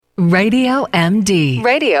Radio MD.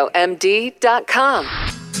 RadioMD.com.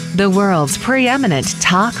 The world's preeminent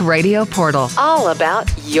talk radio portal. All about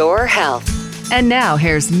your health. And now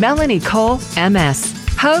here's Melanie Cole, MS,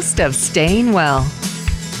 host of Staying Well.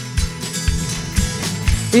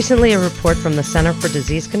 Recently, a report from the Center for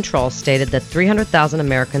Disease Control stated that 300,000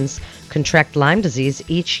 Americans contract Lyme disease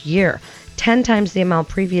each year, 10 times the amount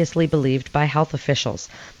previously believed by health officials.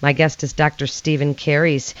 My guest is Dr. Stephen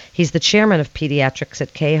Karies. He's the chairman of pediatrics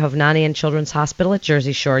at K. Hovnanian Children's Hospital at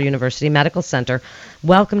Jersey Shore University Medical Center.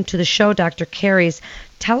 Welcome to the show, Dr. Karies.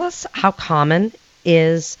 Tell us how common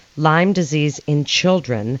is Lyme disease in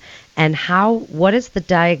children, and what is the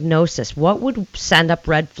diagnosis? What would send up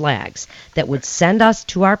red flags that would send us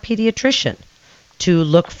to our pediatrician to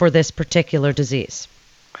look for this particular disease?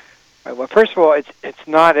 Well, first of all, it's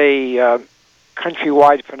not a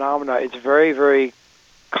countrywide phenomenon. It's very, very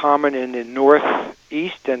common in the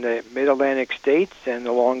northeast and the mid-Atlantic states and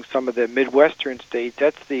along some of the midwestern states.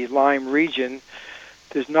 That's the Lyme region.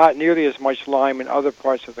 There's not nearly as much Lyme in other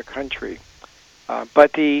parts of the country.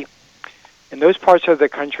 But in those parts of the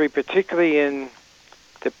country, particularly in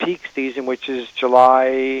the peak season, which is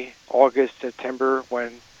July, August, September,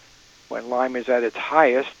 when Lyme is at its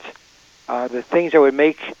highest, the things that would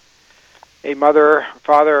make a mother or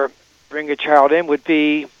father bring a child in would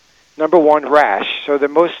be, number one, rash. So the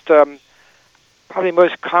probably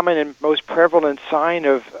most common and most prevalent sign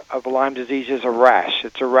of Lyme disease is a rash.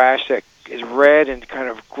 It's a rash that is red and kind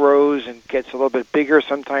of grows and gets a little bit bigger.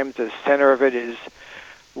 Sometimes the center of it is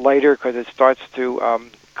lighter because it starts to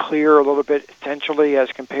clear a little bit essentially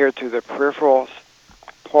as compared to the peripheral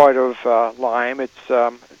part of Lyme. It's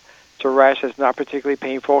a rash that's not particularly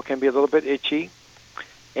painful. It can be a little bit itchy,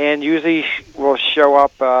 and usually will show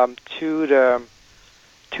up 2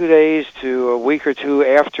 days to a week or two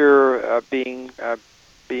after being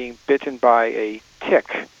bitten by a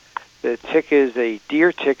tick. The tick is a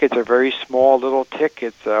deer tick. It's a very small little tick.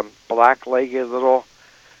 It's a black-legged little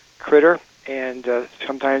critter, and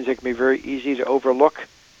sometimes it can be very easy to overlook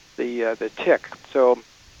the tick. So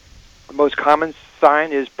the most common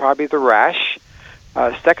sign is probably the rash.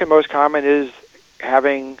 Second most common is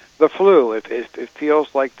having the flu. It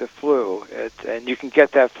feels like the flu, and you can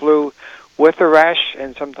get that flu with the rash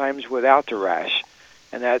and sometimes without the rash,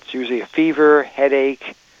 and that's usually a fever,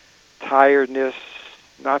 headache, tiredness,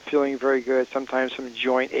 not feeling very good, sometimes some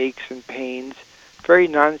joint aches and pains, very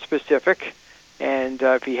nonspecific. And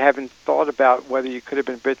if you haven't thought about whether you could have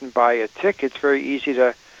been bitten by a tick, it's very easy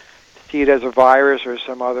to see it as a virus or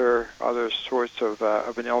some other sorts of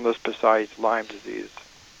an illness besides Lyme disease.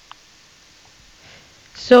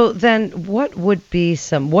 So then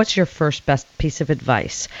what's your first best piece of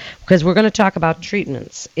advice? Because we're going to talk about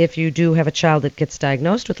treatments if you do have a child that gets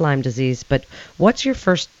diagnosed with Lyme disease, but what's your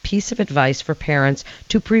first piece of advice for parents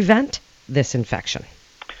to prevent this infection?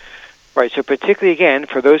 Right, so particularly, again,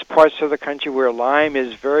 for those parts of the country where Lyme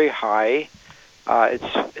is very high,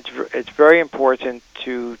 it's very important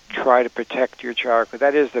to try to protect your child, because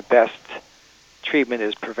that is the best treatment,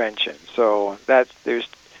 is prevention. So there's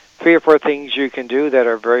 3 or 4 things you can do that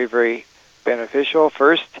are very, very beneficial.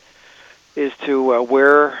 First is to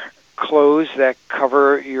wear clothes that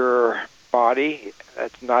cover your body.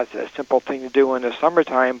 That's not a simple thing to do in the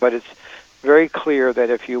summertime, but it's very clear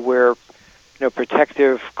that if you wear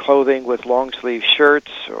protective clothing with long sleeve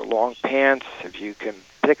shirts or long pants,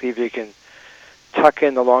 particularly if you can tuck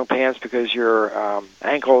in the long pants, because your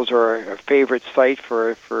ankles are a favorite site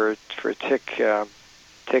for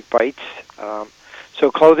tick bites. So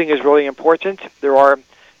clothing is really important. There are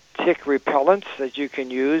tick repellents that you can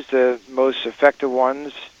use. The most effective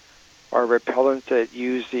ones are repellents that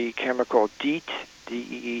use the chemical DEET,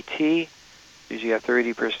 D-E-E-T, usually a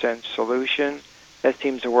 30% solution. That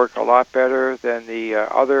seems to work a lot better than the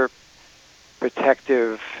other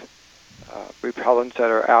protective repellents that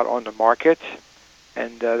are out on the market.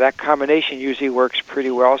 And that combination usually works pretty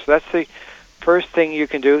well. So that's the first thing you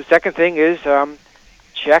can do. Second thing is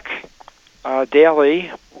check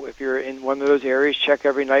daily. If you're in one of those areas, check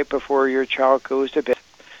every night before your child goes to bed.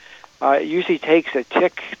 It usually takes a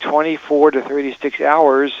tick 24 to 36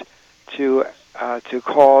 hours to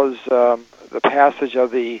cause the passage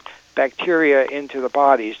of the bacteria into the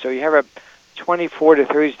body. So you have a 24 to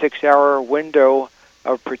 36 hour window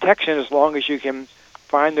of protection as long as you can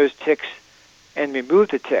find those ticks and remove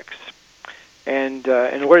the ticks. And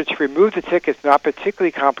in order to remove the tick, it's not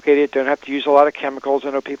particularly complicated. Don't have to use a lot of chemicals.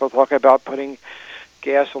 I know people talk about putting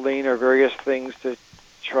gasoline or various things to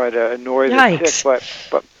try to annoy the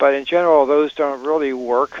tick, but in general, those don't really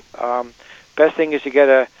work. Best thing is to get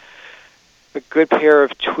a good pair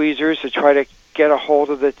of tweezers to try to get a hold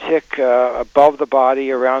of the tick above the body,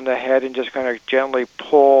 around the head, and just kind of gently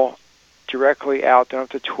pull directly out. Don't have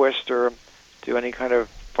to twist or do any kind of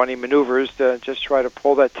funny maneuvers. Just try to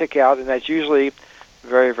pull that tick out, and that's usually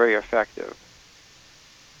very, very effective.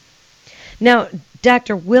 Now,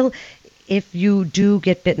 Doctor, if you do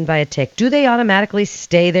get bitten by a tick, do they automatically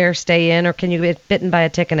stay there, stay in, or can you get bitten by a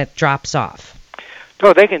tick and it drops off?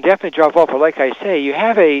 No, they can definitely drop off. But like I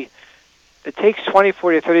say, it takes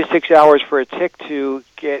 24 to 36 hours for a tick to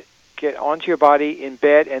get onto your body in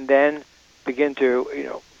bed and then begin to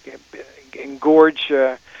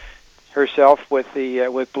engorge herself with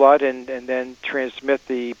blood and then transmit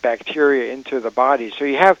the bacteria into the body.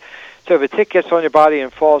 So if a tick gets on your body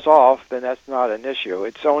and falls off, then that's not an issue.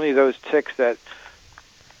 It's only those ticks that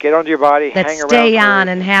get onto your body, that hang around, stay on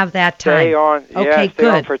and have that time. Stay on, okay, stay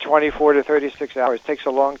on for 24 to 36 hours. It takes a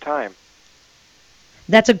long time.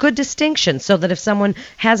 That's a good distinction, so that if someone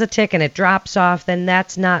has a tick and it drops off, then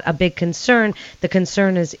that's not a big concern. The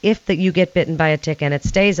concern is if you get bitten by a tick and it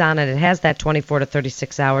stays on and it has that 24 to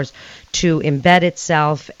 36 hours to embed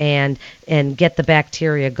itself and get the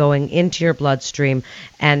bacteria going into your bloodstream.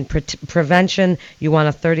 And prevention, you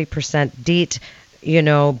want a 30% DEET,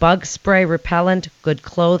 bug spray repellent, good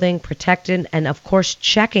clothing, protectant, and of course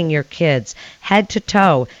checking your kids head to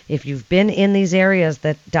toe. If you've been in these areas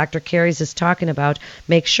that Dr. Carries is talking about,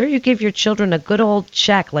 make sure you give your children a good old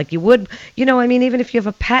check like you would, even if you have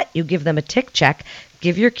a pet, you give them a tick check.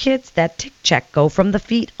 Give your kids that tick check. Go from the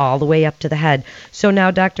feet all the way up to the head. So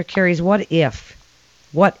now, Dr. Carries, what if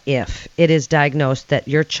it is diagnosed that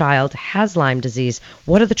your child has Lyme disease?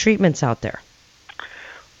 What are the treatments out there?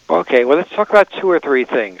 Okay, well, let's talk about two or three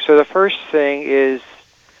things. So the first thing is,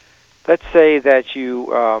 let's say that you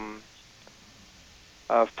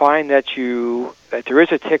find that there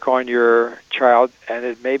is a tick on your child, and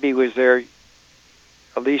it maybe was there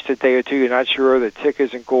at least a day or two. You're not sure. The tick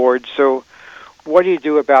is engorged. So what do you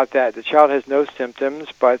do about that? The child has no symptoms,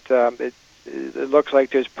 but it looks like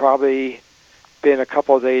there's probably been a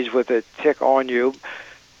couple of days with a tick on you.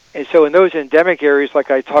 And so in those endemic areas,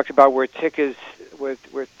 like I talked about, where tick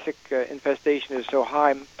infestation is so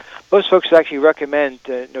high, most folks actually recommend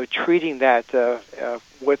treating that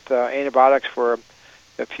with antibiotics for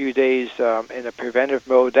a few days in a preventive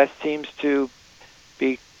mode. That seems to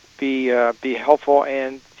be helpful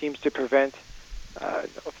and seems to prevent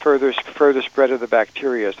further spread of the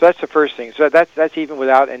bacteria. So that's the first thing. So that's even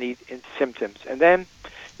without any symptoms. And then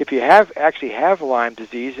if you actually have Lyme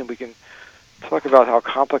disease, and we can talk about how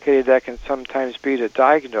complicated that can sometimes be to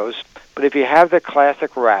diagnose, but if you have the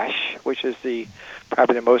classic rash, which is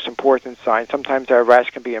probably the most important sign, sometimes that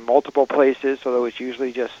rash can be in multiple places, although it's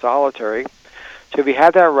usually just solitary. So if you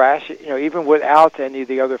have that rash, even without any of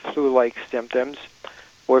the other flu-like symptoms,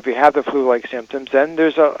 or if you have the flu-like symptoms, then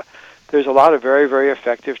there's a lot of very, very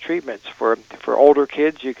effective treatments. For older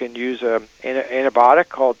kids, you can use an antibiotic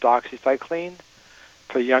called doxycycline.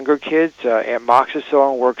 For younger kids,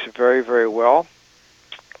 amoxicillin works very, very well,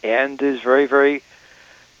 and is very, very,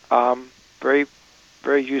 very,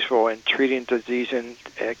 very useful in treating disease, and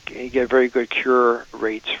you get very good cure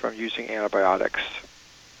rates from using antibiotics.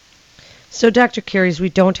 So, Dr. Carries, we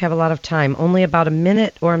don't have a lot of time, only about a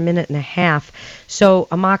minute or a minute and a half. So,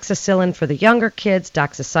 amoxicillin for the younger kids,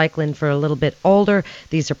 doxycycline for a little bit older.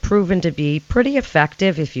 These are proven to be pretty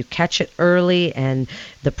effective if you catch it early, and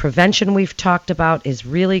the prevention we've talked about is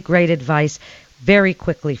really great advice. Very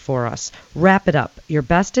quickly for us, wrap it up. Your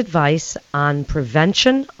best advice on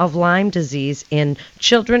prevention of Lyme disease in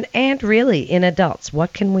children and really in adults.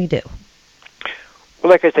 What can we do?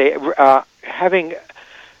 Well, like I say, having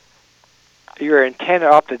your antenna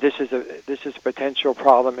up that this is a potential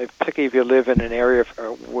problem, particularly if you live in an area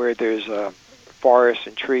where there's forests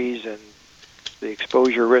and trees and the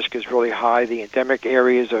exposure risk is really high. The endemic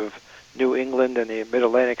areas of New England and the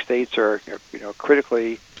Mid-Atlantic states are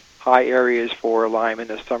critically high areas for Lyme in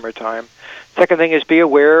the summertime. Second thing is be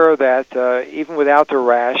aware that even without the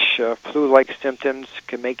rash, flu-like symptoms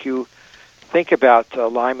can make you think about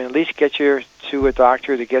Lyme, and at least get you to a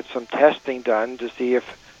doctor to get some testing done to see if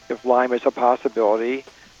Lyme is a possibility.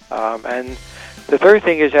 And the third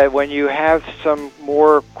thing is that when you have some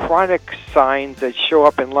more chronic signs that show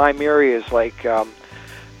up in Lyme areas, like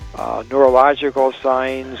neurological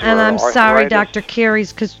signs, and I'm arthritis. Sorry, Dr.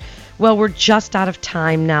 Carries, because we're just out of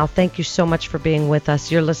time now. Thank you so much for being with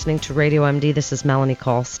us. You're listening to Radio MD. This is Melanie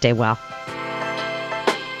Cole. Stay well.